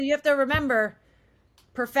You have to remember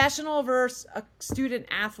professional versus a student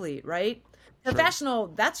athlete, right? Sure. Professional,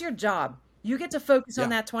 that's your job. You get to focus on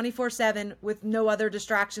Yeah. that 24/7 with no other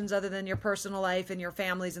distractions other than your personal life and your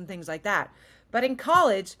families and things like that. But in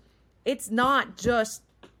college, it's not just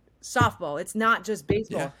softball, it's not just Yeah.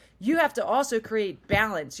 baseball. You have to also create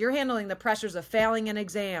balance. You're handling the pressures of failing an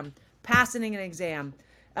exam, passing an exam,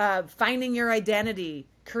 finding your identity,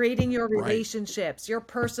 creating your Right. relationships, your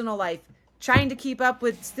personal life, trying to keep up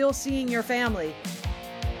with still seeing your family.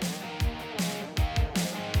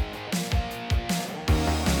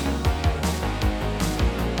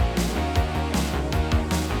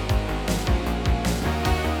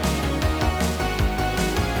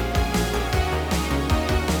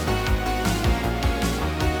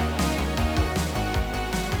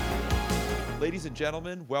 Ladies and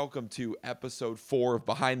gentlemen, welcome to episode 4 of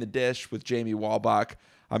Behind the Dish with Jaime Wohlbach.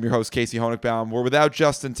 I'm your host, Casey Honigbaum. We're without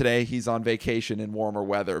Justin today. He's on vacation in warmer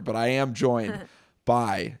weather, but I am joined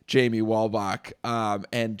by Jaime Wohlbach.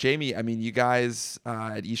 And Jamie, I mean, you guys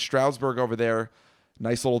at East Stroudsburg over there,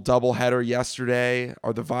 nice little doubleheader yesterday.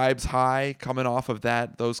 Are the vibes high coming off of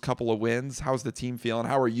those couple of wins? How's the team feeling?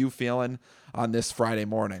 How are you feeling on this Friday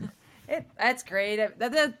morning? That's great.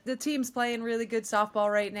 The team's playing really good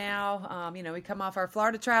softball right now. We come off our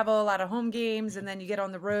Florida travel, a lot of home games, and then you get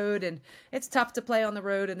on the road, and it's tough to play on the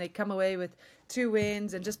road, and they come away with 2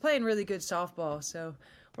 wins and just playing really good softball. So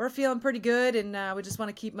we're feeling pretty good, and we just want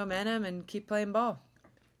to keep momentum and keep playing ball.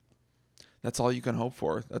 That's all you can hope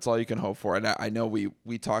for. That's all you can hope for. And I know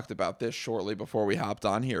we talked about this shortly before we hopped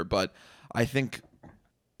on here, but I think,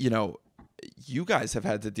 you know, you guys have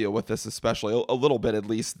had to deal with this, especially a little bit, at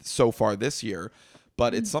least so far this year,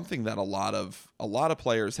 but it's something that a lot of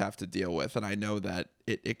players have to deal with. And I know that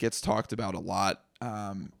it gets talked about a lot,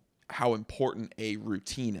 how important a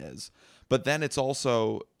routine is, but then it's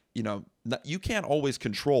also, you can't always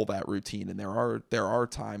control that routine. And there are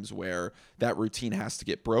times where that routine has to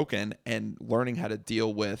get broken, and learning how to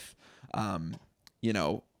deal with, you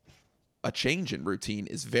know, a change in routine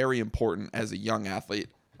is very important as a young athlete.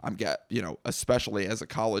 Especially as a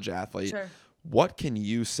college athlete. Sure. What can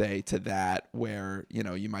you say to that where,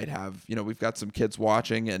 you might have, we've got some kids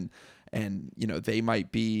watching and they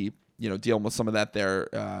might be, dealing with some of that there,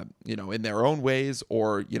 in their own ways,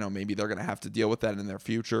 or, maybe they're going to have to deal with that in their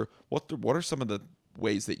future. What are some of the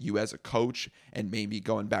ways that you as a coach, and maybe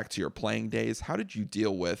going back to your playing days, how did you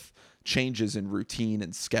deal with changes in routine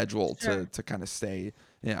and schedule Sure. to kind of stay?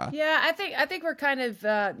 Yeah. Yeah, I think we're kind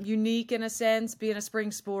of unique in a sense, being a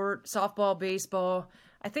spring sport, softball, baseball.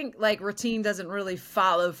 I think like routine doesn't really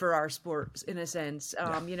follow for our sports in a sense.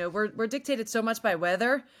 Yeah. We're dictated so much by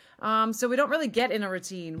weather, so we don't really get in a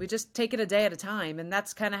routine. We just take it a day at a time, and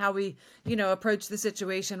that's kind of how we, approach the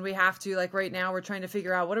situation. We have to, like right now, we're trying to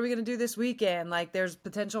figure out what are we going to do this weekend. Like there's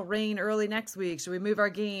potential rain early next week, should we move our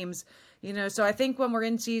games? So I think when we're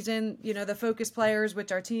in season, the focus players,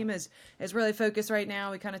 which our team is really focused right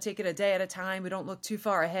now, we kind of take it a day at a time. We don't look too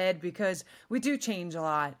far ahead because we do change a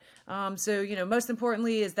lot. Most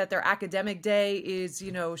importantly is that their academic day is,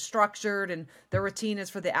 structured, and their routine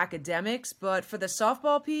is for the academics. But for the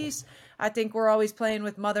softball piece, I think we're always playing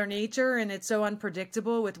with Mother Nature, and it's so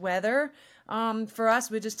unpredictable with weather. For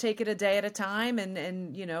us, we just take it a day at a time,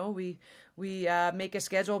 and we make a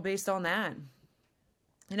schedule based on that.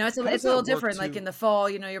 It's a, How does it's a little that work different. Like too? in the fall,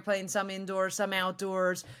 you're playing some indoors, some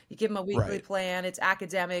outdoors. You give them a weekly Right. plan. It's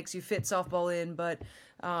academics. You fit softball in. But,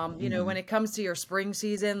 when it comes to your spring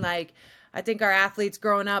season, like I think our athletes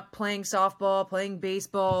growing up playing softball, playing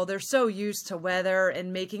baseball, they're so used to weather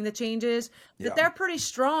and making the changes that Yeah. they're pretty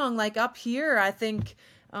strong. Like up here, I think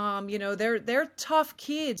they're tough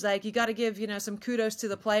kids. Like you got to give, some kudos to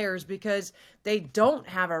the players because they don't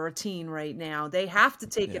have a routine right now. They have to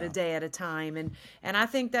take it a Yeah. day at a time. And I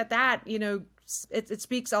think that, it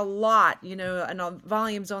speaks a lot, and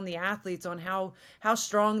volumes on the athletes on how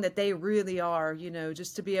strong that they really are,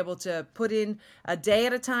 just to be able to put in a day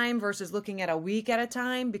at a time versus looking at a week at a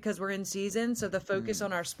time because we're in season. So the focus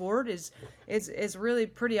on our sport is really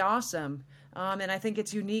pretty awesome. And I think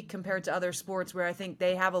it's unique compared to other sports where I think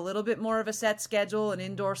they have a little bit more of a set schedule, an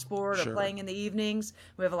indoor sport or Sure. playing in the evenings.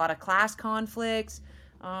 We have a lot of class conflicts.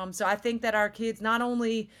 So I think that our kids not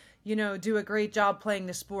only, do a great job playing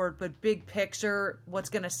the sport, but big picture, what's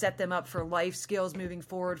going to set them up for life skills moving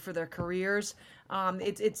forward for their careers.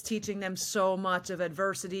 It's teaching them so much of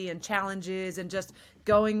adversity and challenges and just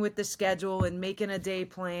going with the schedule and making a day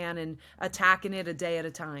plan and attacking it a day at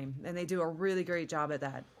a time. And they do a really great job at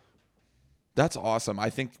that. That's awesome. I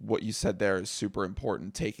think what you said there is super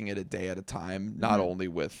important, taking it a day at a time, not only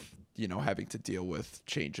with having to deal with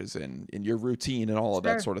changes in your routine and all of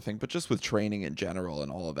that sort of thing, but just with training in general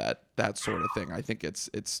and all of that sort of thing. I think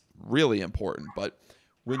it's really important. But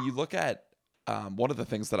when you look at one of the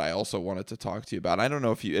things that I also wanted to talk to you about, I don't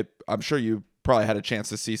know if I'm sure you probably had a chance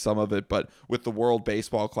to see some of it, but with the World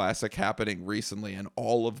Baseball Classic happening recently and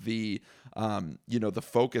all of the, the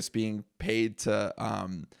focus being paid to,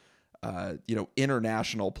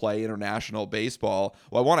 international play, international baseball.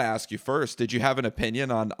 Well, I want to ask you first, did you have an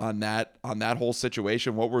opinion on that whole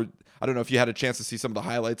situation? I don't know if you had a chance to see some of the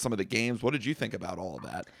highlights, some of the games. What did you think about all of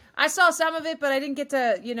that? I saw some of it, but I didn't get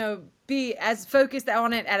to, be as focused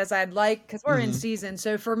on it as I'd like because we're in season.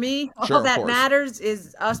 So for me, all that matters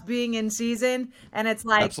is us being in season. And it's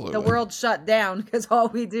like Absolutely. the world shut down because all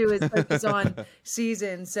we do is focus on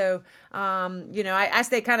season. So, I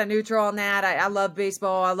stay kind of neutral on that. I love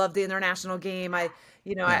baseball. I love the international game. I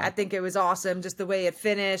think it was awesome just the way it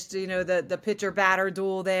finished, the pitcher batter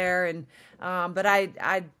duel there. And, but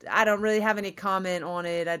I don't really have any comment on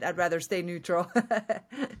it. I'd rather stay neutral.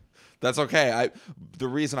 That's okay. The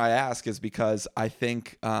reason I ask is because I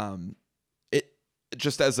think it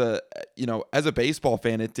just as a baseball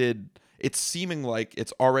fan, it's seeming like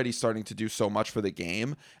it's already starting to do so much for the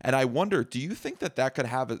game. And I wonder, do you think that could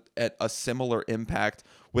have a similar impact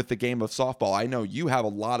with the game of softball? I know you have a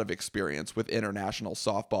lot of experience with international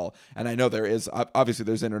softball, and I know there's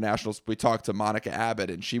internationals. We talked to Monica Abbott,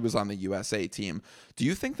 and she was on the USA team. Do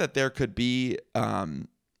you think that there could be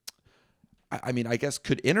I guess,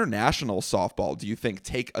 could international softball, do you think,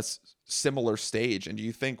 take a similar stage? And do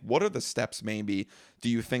you think, what are the steps maybe, do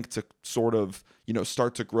you think, to sort of,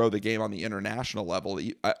 start to grow the game on the international level?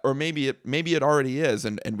 Or maybe it already is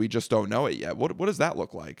and we just don't know it yet. What does that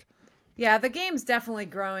look like? Yeah, the game's definitely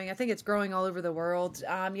growing. I think it's growing all over the world.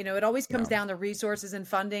 It always comes down to resources and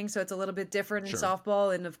funding, so it's a little bit different in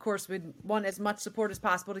softball. And of course, we'd want as much support as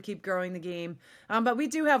possible to keep growing the game. But we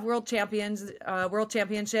do have world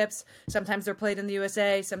championships. Sometimes they're played in the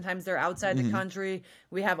USA. Sometimes they're outside the country.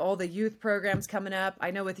 We have all the youth programs coming up.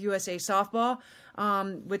 I know with USA Softball,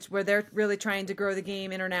 where they're really trying to grow the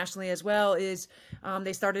game internationally as well, is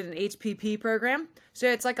they started an HPP program. So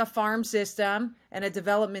it's like a farm system and a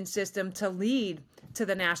development system to lead to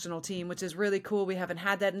the national team, which is really cool. We haven't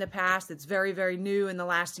had that in the past. It's very, very new in the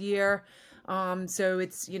last year. So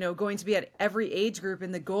it's, going to be at every age group.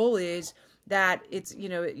 And the goal is that it's,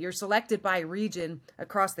 you're selected by region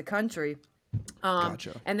across the country.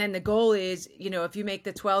 Gotcha. And then the goal is, if you make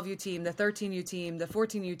the 12U team, the 13U team, the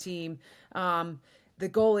 14U team, the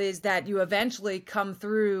goal is that you eventually come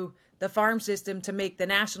through the farm system to make the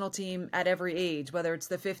national team at every age, whether it's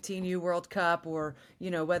the 15U World Cup or,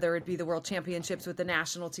 whether it be the World Championships with the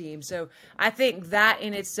national team. So I think that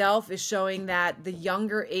in itself is showing that the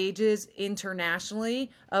younger ages internationally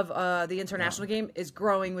of the international game is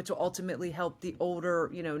growing, which will ultimately help the older,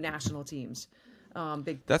 national teams.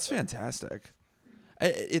 That's fantastic.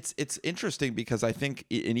 It's interesting because I think,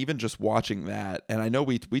 and even just watching that, and I know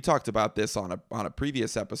we talked about this on a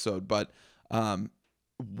previous episode, but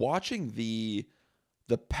watching the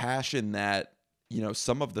passion that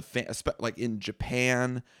some of the fans, like in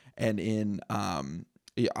Japan and in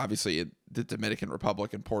obviously in the Dominican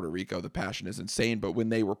Republic and Puerto Rico, the passion is insane. But when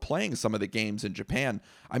they were playing some of the games in Japan,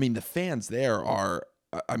 the fans there are,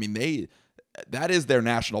 that is their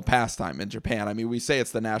national pastime in Japan. We say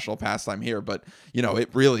it's the national pastime here, but, it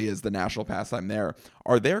really is the national pastime there.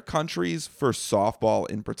 Are there countries for softball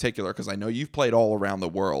in particular, because I know you've played all around the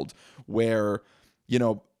world, where,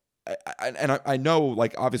 I know,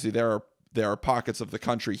 like, obviously there are pockets of the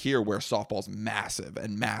country here where softball's massive,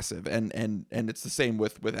 and it's the same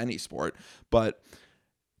with any sport. But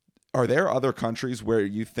are there other countries where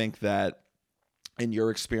you think that, in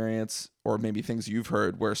your experience, or maybe things you've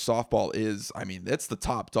heard, where softball is, it's the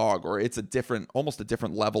top dog, or it's almost a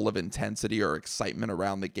different level of intensity or excitement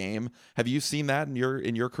around the game? Have you seen that in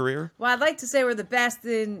your career? Well, I'd like to say we're the best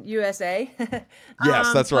in USA.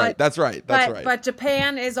 Yes, that's right. That's right. But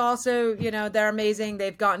Japan is also, they're amazing.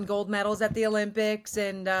 They've gotten gold medals at the Olympics,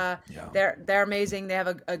 and they're amazing. They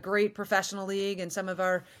have a great professional league, and some of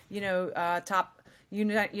our, top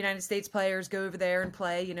United States players go over there and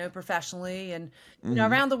play, professionally. And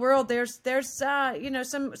around the world, there's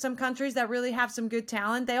some countries that really have some good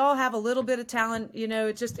talent. They all have a little bit of talent.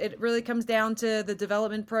 It really comes down to the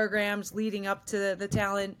development programs leading up to the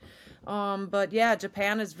talent. But yeah,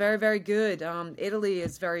 Japan is very, very good. Italy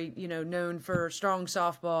is very, known for strong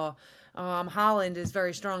softball. Holland is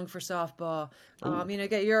very strong for softball. You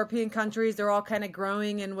get European countries, they're all kind of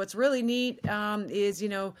growing. And what's really neat is,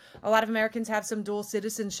 a lot of Americans have some dual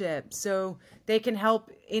citizenship. So they can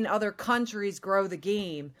help in other countries grow the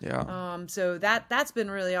game. Yeah. So that's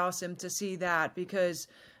been really awesome to see that because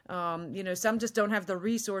some just don't have the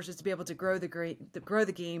resources to be able to grow the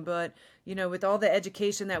game. But with all the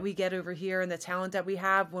education that we get over here and the talent that we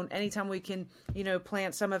have, anytime we can,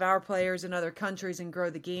 plant some of our players in other countries and grow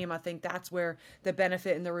the game, I think that's where the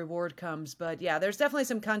benefit and the reward comes. But yeah, there's definitely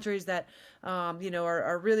some countries that,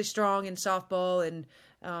 are really strong in softball and.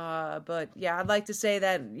 But yeah, I'd like to say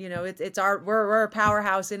that we're a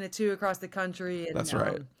powerhouse in it too across the country. And, That's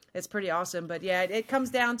right. It's pretty awesome. But yeah, it comes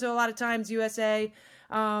down to a lot of times USA.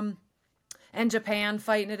 And Japan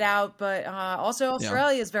fighting it out, but also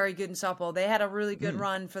Australia is very good in softball. They had a really good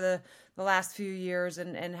run for the last few years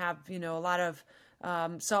and have a lot of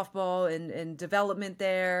softball and development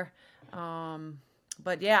there.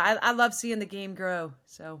 But yeah, I love seeing the game grow.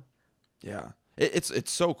 So yeah,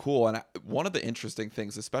 it's so cool. And one of the interesting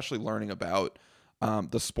things, especially learning about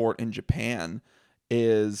the sport in Japan,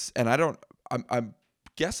 is, and I'm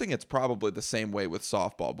guessing it's probably the same way with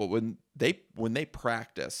softball, but when they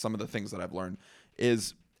practice, some of the things that I've learned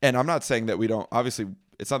is, and I'm not saying that we don't, obviously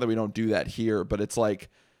it's not that we don't do that here, but it's like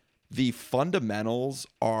the fundamentals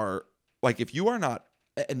are like, if you are not,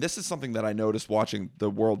 and this is something that I noticed watching the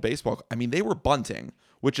World Baseball, I mean, they were bunting,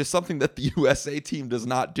 which is something that the USA team does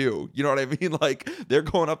not do. You know what I mean? Like, they're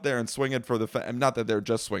going up there and swinging for the not that they're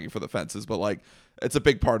just swinging for the fences, but like, it's a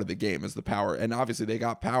big part of the game is the power. And obviously they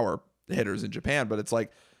got power hitters in Japan, but it's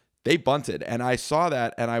like they bunted. And I saw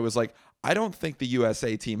that and I was like, I don't think the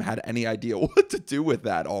USA team had any idea what to do with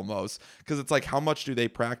that almost. Because it's like, how much do they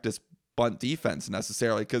practice bunt defense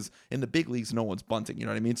necessarily? Because in the big leagues, no one's bunting. You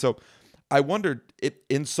know what I mean? So I wondered,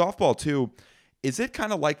 in softball too, is it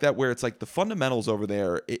kind of like that where it's like the fundamentals over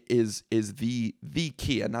there is the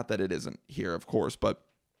key? And not that it isn't here, of course, but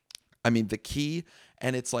I mean, the key.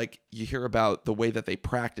 And it's like you hear about the way that they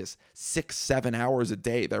practice 6-7 hours a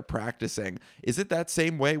day. They're practicing. Is it that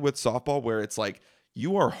same way with softball where it's like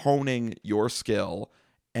you are honing your skill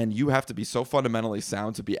and you have to be so fundamentally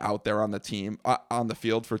sound to be out there on the team, on the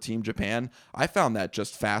field for Team Japan? I found that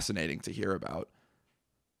just fascinating to hear about.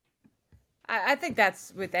 I think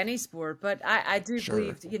that's with any sport, but I do Sure.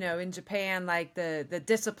 believe, in Japan, like the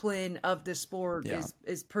discipline of the sport Yeah.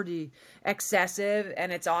 is pretty excessive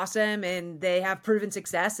and it's awesome and they have proven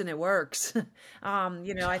success and it works.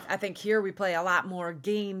 I think here we play a lot more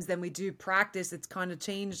games than we do practice. It's kind of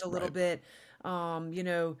changed a little Right.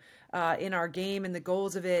 bit, in our game and the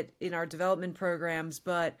goals of it in our development programs.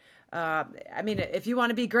 But I mean, if you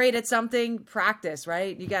want to be great at something, practice,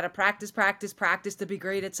 right? You got to practice to be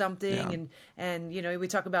great at something. Yeah. And we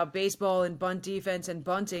talk about baseball and bunt defense and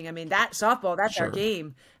bunting. I mean, that softball, that's our Sure.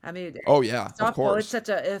 game. I mean, Oh yeah, of softball, course. it's such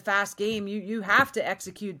a fast game. You have to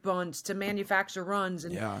execute bunts to manufacture runs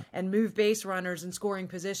Yeah. and move base runners and scoring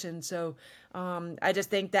positions. So I just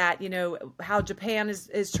think that, how Japan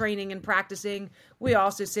is training and practicing, we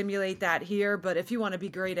also simulate that here. But if you want to be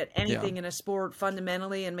great at anything in a sport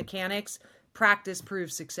fundamentally and mechanics, practice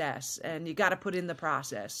proves success and you got to put in the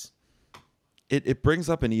process. It brings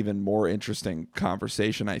up an even more interesting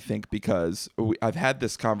conversation, I think, because I've had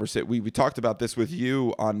this conversation. We talked about this with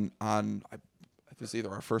you on it was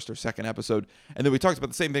either our first or second episode, and then we talked about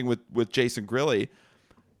the same thing with Jason Grilly,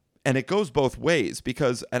 and it goes both ways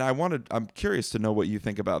because, and I'm curious to know what you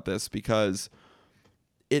think about this because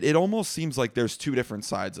it almost seems like there's two different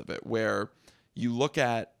sides of it where you look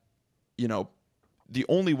at, the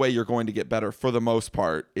only way you're going to get better for the most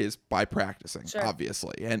part is by practicing, Sure.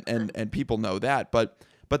 obviously. And people know that. But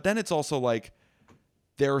then it's also like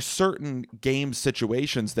there are certain game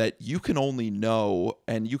situations that you can only know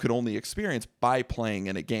and you can only experience by playing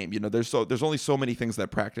in a game. There's only so many things that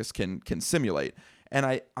practice can simulate. And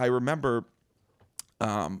I remember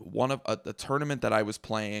one of the tournament that I was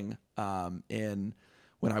playing in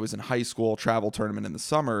when I was in high school, travel tournament in the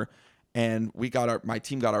summer. And we got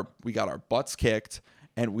our butts kicked,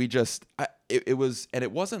 and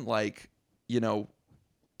it wasn't like,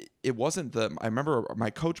 it wasn't I remember my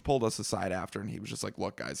coach pulled us aside after, and he was just like,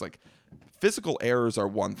 look, guys, like physical errors are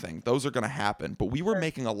one thing. Those are going to happen, but we were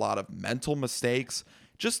making a lot of mental mistakes,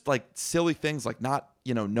 just like silly things, like not,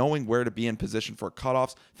 knowing where to be in position for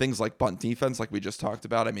cutoffs, things like bunt defense, like we just talked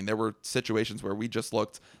about. I mean, there were situations where we just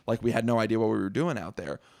looked like we had no idea what we were doing out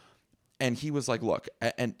there. And he was like, look,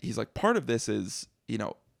 and he's like, part of this is,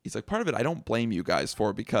 he's like, part of it I don't blame you guys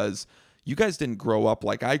for because you guys didn't grow up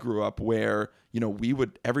like I grew up where, we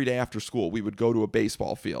would every day after school, we would go to a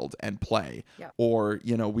baseball field and play. Yep. Or,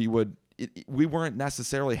 we would, we weren't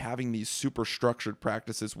necessarily having these super structured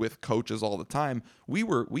practices with coaches all the time. We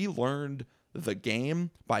learned the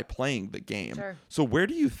game by playing the game. Sure. So where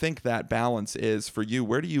do you think that balance is for you?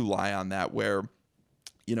 Where do you lie on that, where,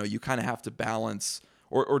 you kind of have to balance,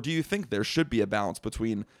 or do you think there should be a balance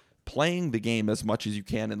between playing the game as much as you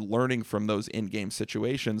can and learning from those in-game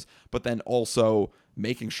situations, but then also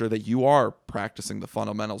making sure that you are practicing the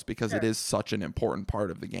fundamentals, because it is such an important part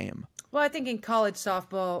of the game? Well, I think in college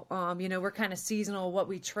softball, we're kind of seasonal what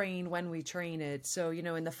we train when we train it. So,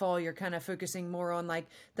 in the fall, you're kind of focusing more on like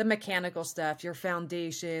the mechanical stuff, your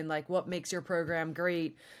foundation, like what makes your program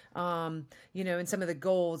great, and some of the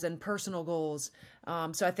goals and personal goals.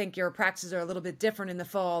 So I think your practices are a little bit different in the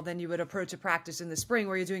fall than you would approach a practice in the spring,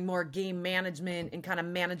 where you're doing more game management and kind of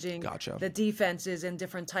managing the defenses and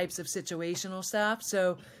different types of situational stuff.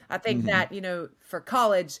 So I think that, for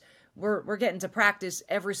college, we're getting to practice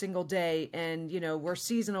every single day, and we're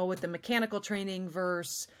seasonal with the mechanical training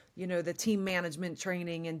versus the team management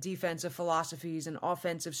training and defensive philosophies and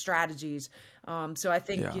offensive strategies. So I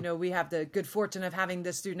think we have the good fortune of having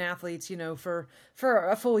the student athletes for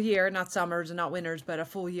a full year, not summers and not winters, but a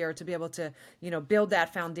full year, to be able to build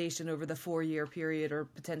that foundation over the 4-year period, or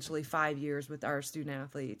potentially 5 years with our student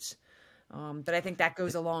athletes. But I think that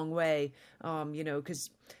goes a long way, because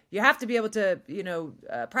you have to be able to,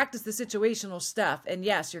 practice the situational stuff. And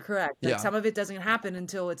yes, you're correct. Like some of it doesn't happen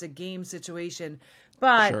until it's a game situation.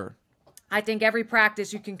 But I think every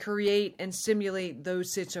practice you can create and simulate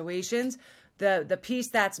those situations. The piece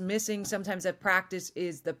that's missing sometimes at practice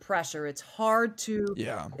is the pressure. It's hard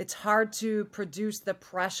to produce the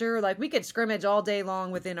pressure. Like, we could scrimmage all day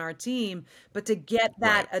long within our team, but to get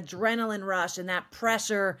that adrenaline rush and that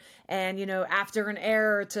pressure, and after an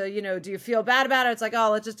error, to do you feel bad about it? It's like,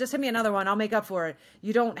 oh, let's just hit me another one, I'll make up for it.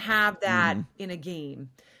 You don't have that in a game.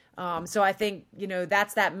 So I think,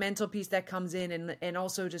 that's that mental piece that comes in, and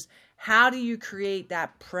also just how do you create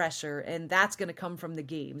that pressure? And that's going to come from the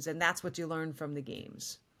games, and that's what you learn from the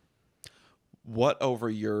games. What over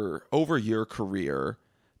your career,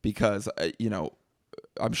 because,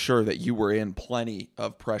 I'm sure that you were in plenty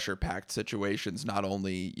of pressure-packed situations, not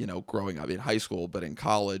only, growing up in high school, but in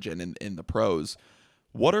college and in the pros.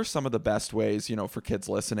 What are some of the best ways, for kids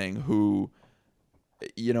listening who,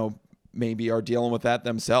 maybe are dealing with that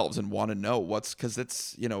themselves and want to know because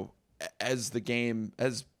it's, as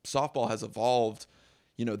softball has evolved,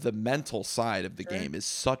 the mental side of the game is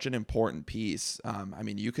such an important piece.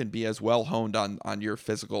 You can be as well honed on your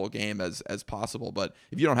physical game as possible, but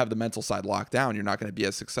if you don't have the mental side locked down, you're not going to be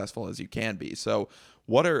as successful as you can be. So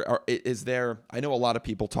is there, I know a lot of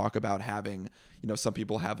people talk about having, some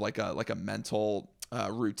people have like a mental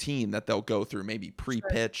routine that they'll go through, maybe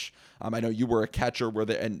pre-pitch. I know you were a catcher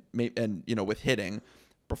and with hitting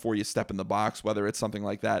before you step in the box, whether it's something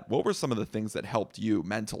like that. What were some of the things that helped you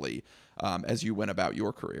mentally as you went about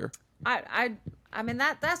your career?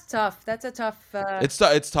 That's tough. That's a tough. It's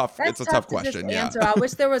tough. It's a tough question. Yeah. Answer. I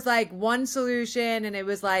wish there was like one solution, and it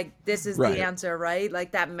was like, this is the answer, right?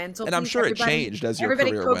 Like that mental. And I'm sure it changed as your career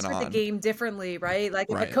went on. Everybody copes with the game differently, right? Like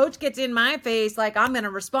if a coach gets in my face, like I'm going to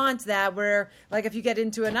respond to that. Where like if you get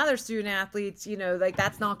into another student athletes, like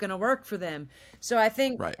that's not going to work for them. So I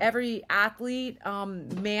think every athlete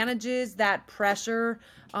manages that pressure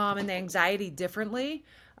and the anxiety differently.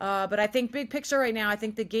 But I think big picture right now, I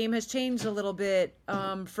think the game has changed a little bit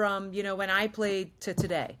from, when I played to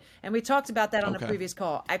today. And we talked about that on a previous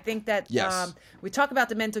call. I think that we talk about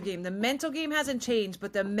the mental game. The mental game hasn't changed,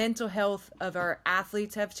 but the mental health of our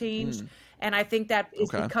athletes have changed. And I think that is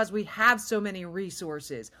because we have so many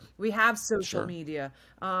resources. We have social media.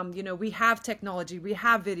 We have technology. We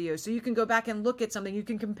have videos. So you can go back and look at something. You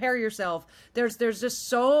can compare yourself. There's just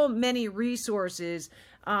so many resources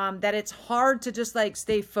that it's hard to just like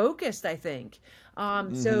stay focused, I think.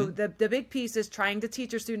 So the big piece is trying to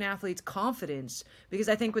teach your student athletes confidence, because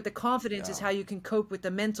I think with the confidence is how you can cope with the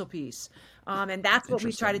mental piece. And that's what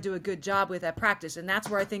we try to do a good job with at practice. And that's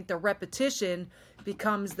where I think the repetition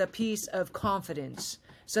becomes the piece of confidence,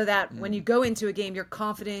 so that when you go into a game, you're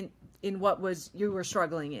confident in what you were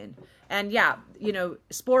struggling in. And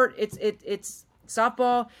sport, it's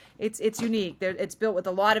softball, it's unique. It's built with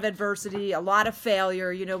a lot of adversity, a lot of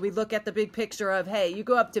failure. We look at the big picture of, hey, you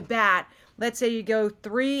go up to bat. Let's say you go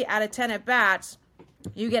 3 out of 10 at bats,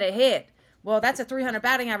 you get a hit. Well, that's a 300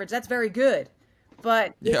 batting average. That's very good.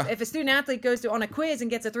 But if a student athlete goes on a quiz and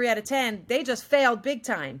gets a 3 out of 10, they just failed big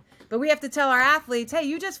time. But we have to tell our athletes, hey,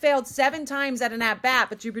 you just failed 7 times at an at-bat,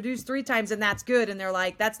 but you produced 3 times, and that's good. And they're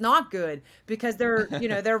like, that's not good, because they're,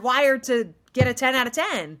 they're wired to get a 10 out of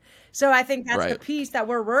 10. So I think that's the piece that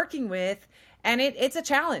we're working with. And it's a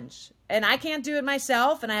challenge. and I can't do it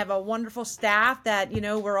myself. And I have a wonderful staff that,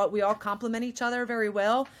 we all complement each other very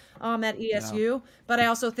well at ESU. But I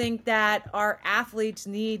also think that our athletes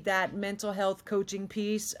need that mental health coaching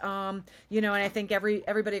piece. And I think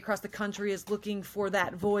everybody across the country is looking for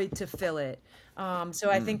that void to fill it. So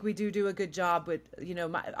I think we do a good job with,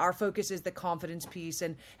 our focus is the confidence piece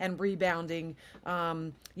and rebounding,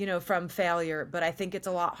 from failure. But I think it's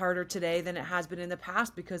a lot harder today than it has been in the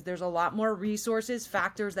past because there's a lot more resources,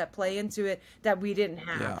 factors that play into it that we didn't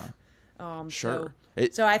have. Sure.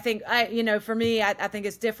 So I think for me, I think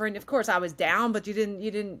it's different. Of course, I was down, but you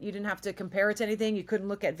didn't have to compare it to anything. You couldn't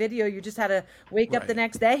look at video. You just had to wake up the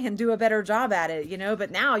next day and do a better job at it.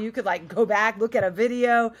 But now you could like go back, look at a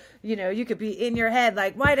video. You could be in your head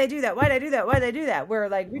like, why did I do that? Why did I do that? Why did I do that? Where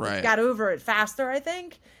like we just got over it faster, I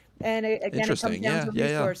think. And it comes down to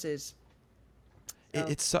resources.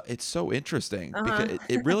 It's so interesting because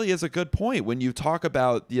it really is a good point when you talk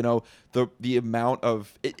about the amount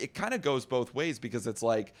of it kind of goes both ways because it's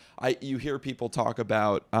like you hear people talk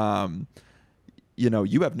about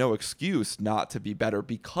you have no excuse not to be better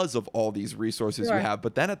because of all these resources you have,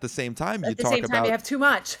 but then at the same time you have too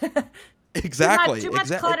much. Exactly. Too much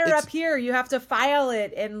clutter up here. You have to file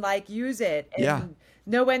it and like use it and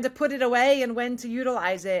know when to put it away and when to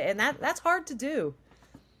utilize it, and that's hard to do.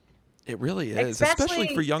 It really is,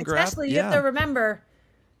 especially for younger athletes. You have to remember,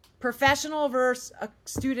 professional versus a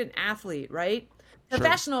student athlete, right?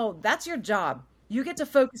 Professional, that's your job. You get to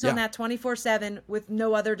focus on that 24/7 with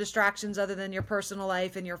no other distractions other than your personal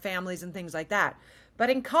life and your families and things like that. But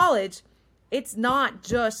in college, it's not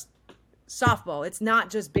just softball. It's not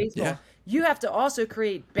just baseball. Yeah. You have to also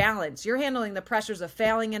create balance. You're handling the pressures of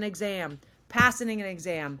failing an exam, passing an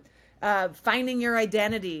exam, finding your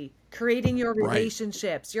identity, creating your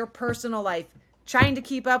relationships, your personal life, trying to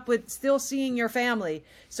keep up with still seeing your family.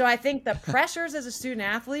 So I think the pressures as a student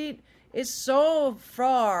athlete is so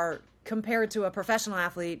far compared to a professional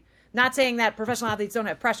athlete. Not saying that professional athletes don't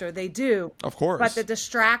have pressure. They do. Of course. But the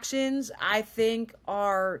distractions, I think,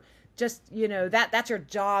 are just, that's your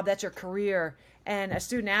job, that's your career. And a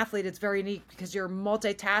student athlete, it's very unique because you're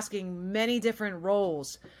multitasking many different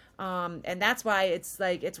roles. And that's why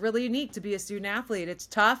it's really unique to be a student athlete. It's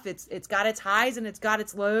tough. It's got its highs and it's got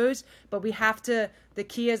its lows, but the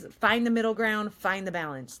key is find the middle ground, find the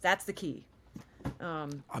balance. That's the key.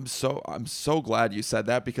 I'm so glad you said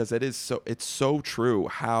that because it's so true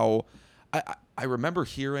how I remember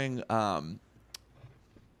hearing a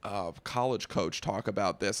college coach talk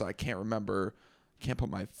about this. I can't put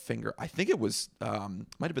my finger. I think it was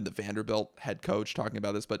might have been the Vanderbilt head coach talking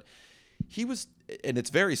about this, but he was, and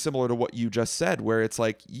it's very similar to what you just said, where it's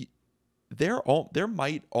like there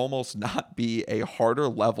might almost not be a harder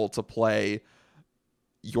level to play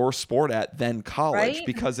your sport at than college,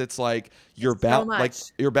 because it's like you're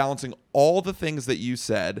balancing all the things that you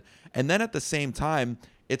said, and then at the same time,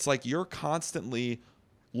 it's like you're constantly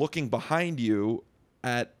looking behind you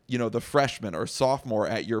at the freshman or sophomore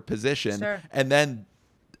at your position, and then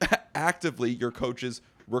actively your coaches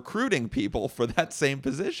recruiting people for that same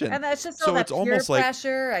position. And that's just all that peer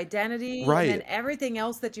pressure, identity, and then everything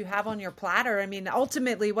else that you have on your platter. I mean,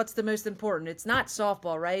 ultimately, what's the most important? It's not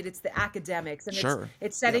softball, right? It's the academics. And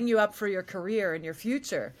it's setting you up for your career and your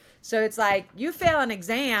future. So it's like you fail an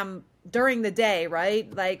exam during the day, right?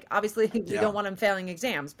 Like, obviously, we don't want them failing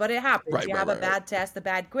exams, but it happens. You have a bad test, a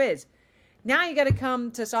bad quiz. Now you got to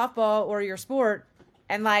come to softball or your sport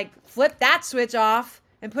and like flip that switch off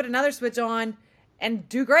and put another switch on and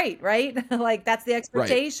do great, right? Like that's the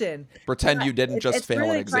expectation. Pretend you didn't just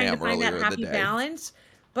fail an exam earlier in the day. It's really trying to find that happy balance,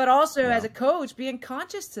 but also as a coach, being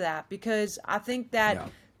conscious to that, because I think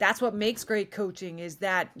that that's what makes great coaching is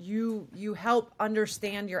that you help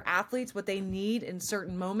understand your athletes, what they need in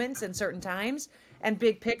certain moments and certain times, and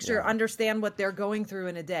big picture, understand what they're going through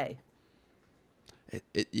in a day.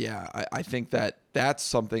 I think that that's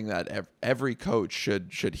something that every coach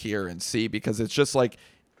should hear and see, because it's just like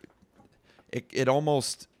it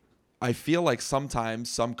almost, I feel like sometimes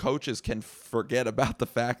some coaches can forget about the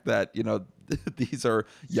fact that these are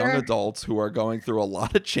young adults who are going through a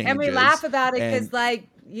lot of changes, and we laugh about it because like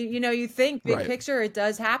you think big picture, it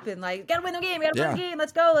does happen, like gotta win the game, gotta win the game,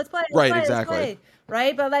 let's go, let's play, let's play.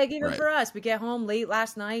 Right, but like even for us, we get home late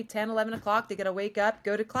last night, 10, 11 o'clock, they gotta wake up,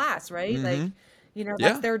 go to class, right? Like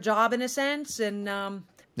that's their job in a sense, and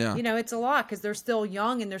it's a lot because they're still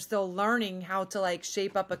young and they're still learning how to like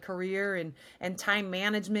shape up a career and time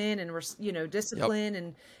management and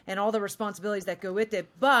discipline and all the responsibilities that go with it.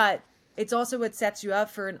 But it's also what sets you up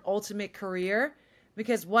for an ultimate career,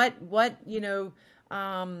 because what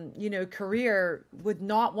career would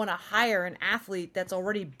not want to hire an athlete that's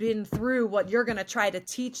already been through what you're going to try to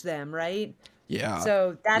teach them, right? Yeah.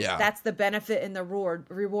 So Yeah. that's the benefit and the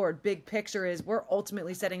reward. Big picture is we're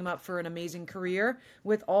ultimately setting them up for an amazing career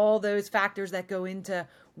with all those factors that go into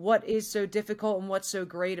what is so difficult and what's so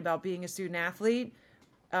great about being a student athlete.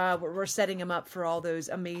 We're setting them up for all those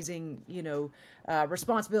amazing,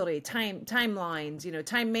 responsibility, timelines,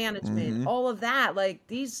 time management, all of that. Like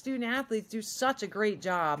these student athletes do such a great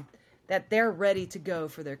job that they're ready to go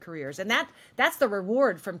for their careers. And that's the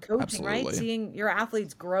reward from coaching, right? Absolutely. Seeing your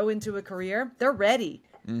athletes grow into a career. They're ready.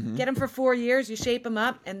 Get them for 4 years, you shape them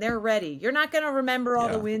up, and they're ready. You're not going to remember all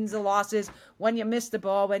the wins, the losses, when you missed the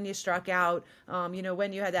ball, when you struck out,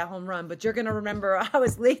 when you had that home run. But you're going to remember, I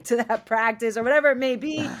was late to that practice or whatever it may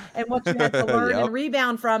be, and what you had to learn and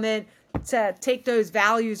rebound from it to take those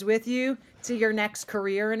values with you to your next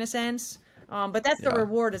career, in a sense. But that's the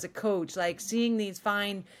reward as a coach, like seeing these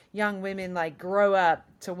fine young women like grow up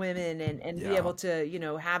to women and be able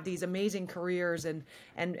to, have these amazing careers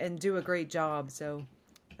and do a great job. So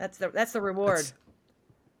that's the reward.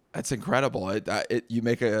 That's incredible. You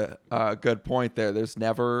make a good point there.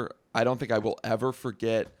 I don't think I will ever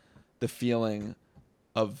forget the feeling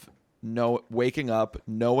of waking up,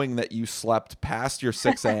 knowing that you slept past your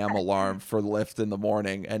 6 a.m. alarm for lift in the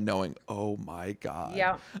morning and knowing, oh my God,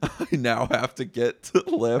 I now have to get to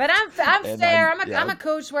lift. But I'm fair. I'm a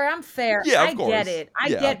coach where I'm fair. Yeah, I get it. I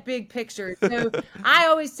get big pictures. So I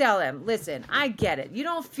always tell them, listen, I get it. You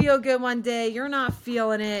don't feel good one day. You're not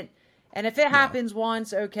feeling it. And if it happens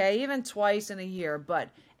once, okay, even twice in a year, but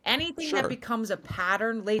anything that becomes a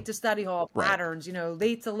pattern, late to study hall patterns,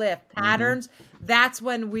 late to lift patterns, that's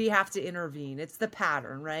when we have to intervene. It's the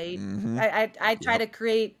pattern, right? I try to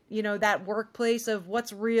create, that workplace of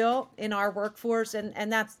what's real in our workforce,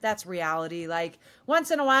 and that's reality. Like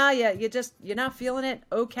once in a while, you're not feeling it.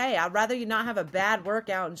 Okay, I'd rather you not have a bad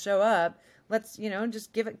workout and show up. Let's,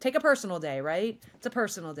 just take a personal day, right? It's a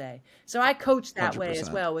personal day. So I coach that 100%. Way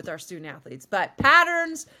as well with our student athletes. But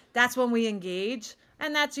patterns, that's when we engage.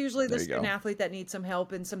 And that's usually the student athlete that needs some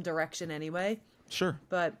help and some direction anyway. Sure.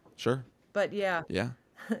 But yeah. Yeah.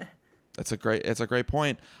 It's a great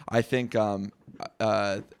point. I think, and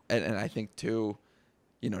I think too,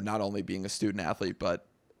 not only being a student athlete, but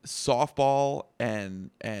softball and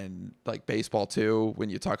like baseball too, when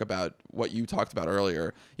you talk about what you talked about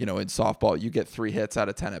earlier, in softball, you get 3 hits out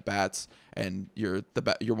of 10 at bats and you're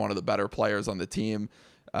one of the better players on the team.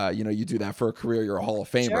 You do that for a career, you're a Hall of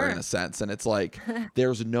Famer in a sense. And it's like,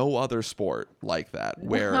 there's no other sport like that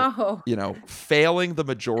where, failing the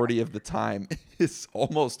majority of the time is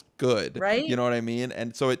almost good. Right. You know what I mean?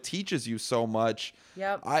 And so it teaches you so much.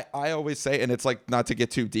 Yep. I always say, and it's like, not to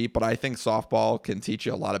get too deep, but I think softball can teach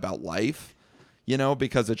you a lot about life,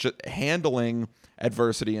 because it's just handling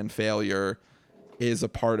adversity and failure is a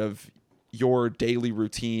part of your daily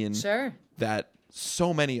routine. Sure. That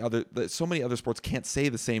so many other sports can't say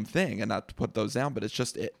the same thing, and not to put those down, but it's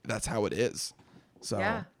just that's how it is.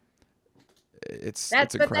 So it's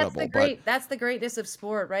incredible. That's the greatness of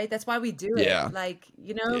sport, right? That's why we do it. Yeah. Like,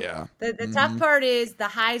 the tough part is the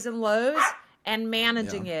highs and lows and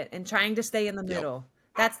managing it and trying to stay in the middle.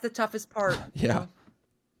 That's the toughest part. Yeah.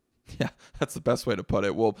 Yeah, that's the best way to put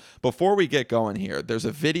it. Well, before we get going here, there's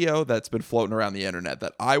a video that's been floating around the internet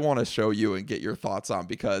that I want to show you and get your thoughts on,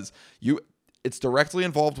 because it's directly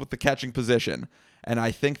involved with the catching position. And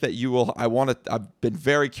I think that I've been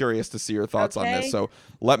very curious to see your thoughts on this. So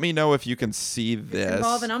let me know if you can see this. Does it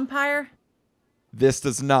involve an umpire? This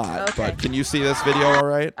does not, but can you see this video all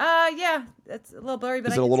right? Yeah, it's a little blurry,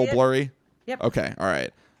 but Is it a little blurry? Yep. Okay, all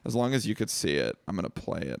right. As long as you could see it, I'm going to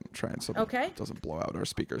play it and try and so it doesn't blow out our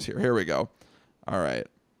speakers here. Here we go. All right.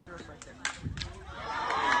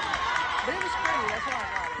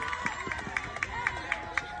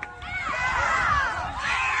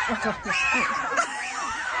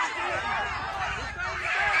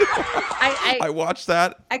 I watched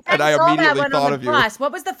that and I immediately thought of you.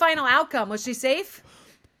 What was the final outcome? Was she safe?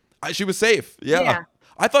 She was safe. Yeah.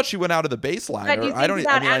 I thought she went out of the baseline.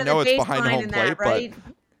 I know it's behind home plate, right?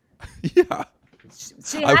 But yeah.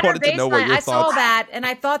 She had her baseline. I saw that, and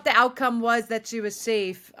I thought the outcome was that she was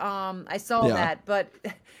safe. I saw that, but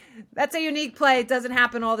that's a unique play. It doesn't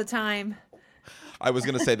happen all the time. I was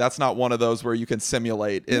going to say that's not one of those where you can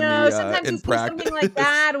simulate in sometimes in you see practice. something like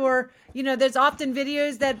that, or there's often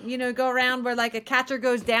videos that go around where like a catcher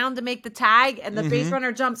goes down to make the tag, and the base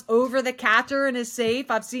runner jumps over the catcher and is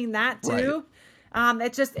safe. I've seen that too.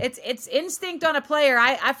 Right. It's instinct on a player.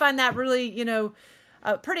 I find that really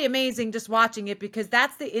pretty amazing just watching it, because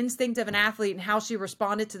that's the instinct of an athlete and how she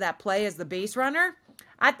responded to that play as the base runner.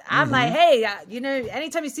 I'm like, hey,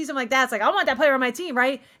 anytime you see something like that, it's like, I want that player on my team,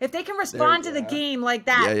 right? If they can respond to the game like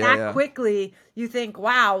that quickly, you think,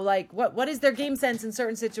 wow, like what is their game sense in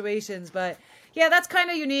certain situations? But yeah, that's kind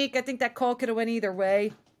of unique. I think that call could have went either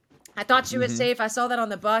way. I thought she was safe. I saw that on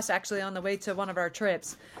the bus, actually, on the way to one of our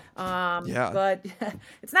trips. But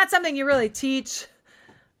it's not something you really teach.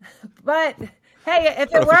 But hey,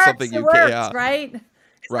 if it works, it works, right?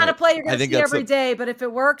 It's not a play you're going to see every day, but if it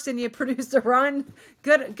works and you produce a run,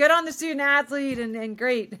 good on the student athlete, and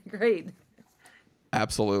great.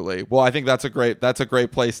 Absolutely. Well, I think that's a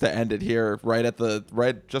great place to end it here, right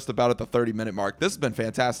just about at the 30-minute mark. This has been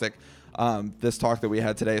fantastic. This talk that we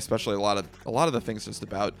had today, especially a lot of the things just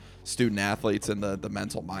about student athletes and the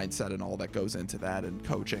mental mindset and all that goes into that and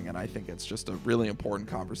coaching. And I think it's just a really important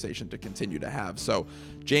conversation to continue to have. So,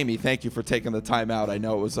 Jaime, thank you for taking the time out. I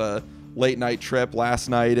know it was a late night trip last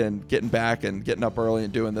night and getting back and getting up early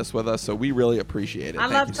and doing this with us. So we really appreciate it. I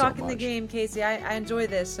love talking the game, Casey. I enjoy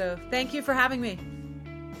this. So thank you for having me.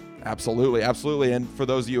 Absolutely. Absolutely. And for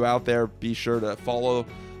those of you out there, be sure to follow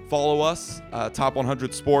us, Top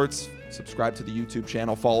 100 Sports. Subscribe to the YouTube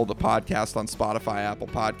channel. Follow the podcast on Spotify, Apple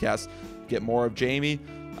Podcasts. Get more of Jaime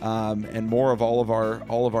and more of all of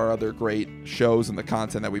our other great shows and the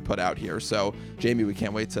content that we put out here. So, Jaime, we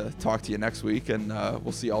can't wait to talk to you next week, and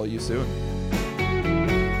we'll see all of you soon.